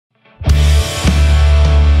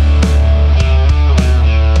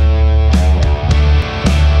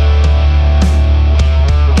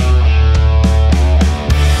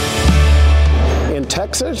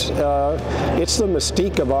It's the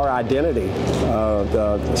mystique of our identity,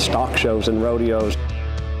 the stock shows and rodeos.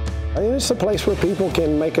 And it's a place where people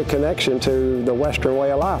can make a connection to the Western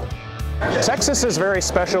way of life. Texas is very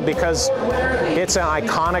special because it's an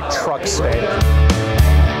iconic truck state.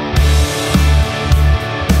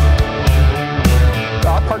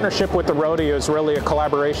 Our partnership with the rodeo is really a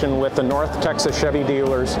collaboration with the North Texas Chevy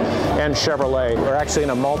dealers and Chevrolet. We're actually in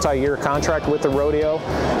a multi-year contract with the rodeo,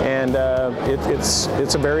 and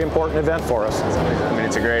it's a very important event for us. I mean,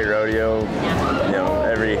 it's a great rodeo. You know,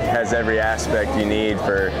 has every aspect you need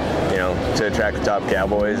for, you know, to attract the top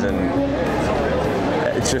cowboys, and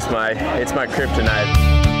it's just my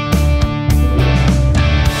kryptonite.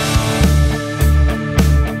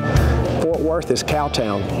 Fort Worth is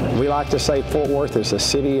Cowtown. We like to say Fort Worth is a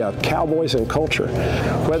city of cowboys and culture.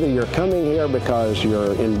 Whether you're coming here because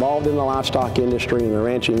you're involved in the livestock industry and the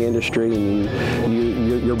ranching industry,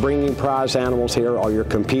 and you're bringing prize animals here, or you're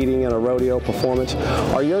competing in a rodeo performance,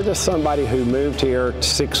 or you're just somebody who moved here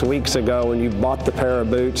 6 weeks ago and you bought the pair of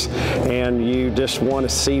boots and you just want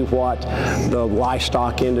to see what the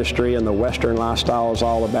livestock industry and the Western lifestyle is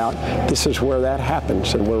all about, this is where that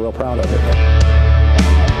happens, and we're real proud of it.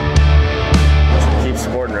 Keep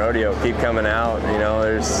supporting rodeo, keep coming out. You know,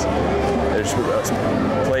 there's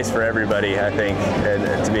a place for everybody, I think,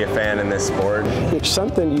 and to be a fan in this sport. It's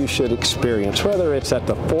something you should experience, whether it's at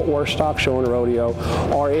the Fort Worth Stock Show and Rodeo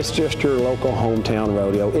or it's just your local hometown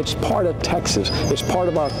rodeo. It's part of Texas. It's part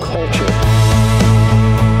of our culture.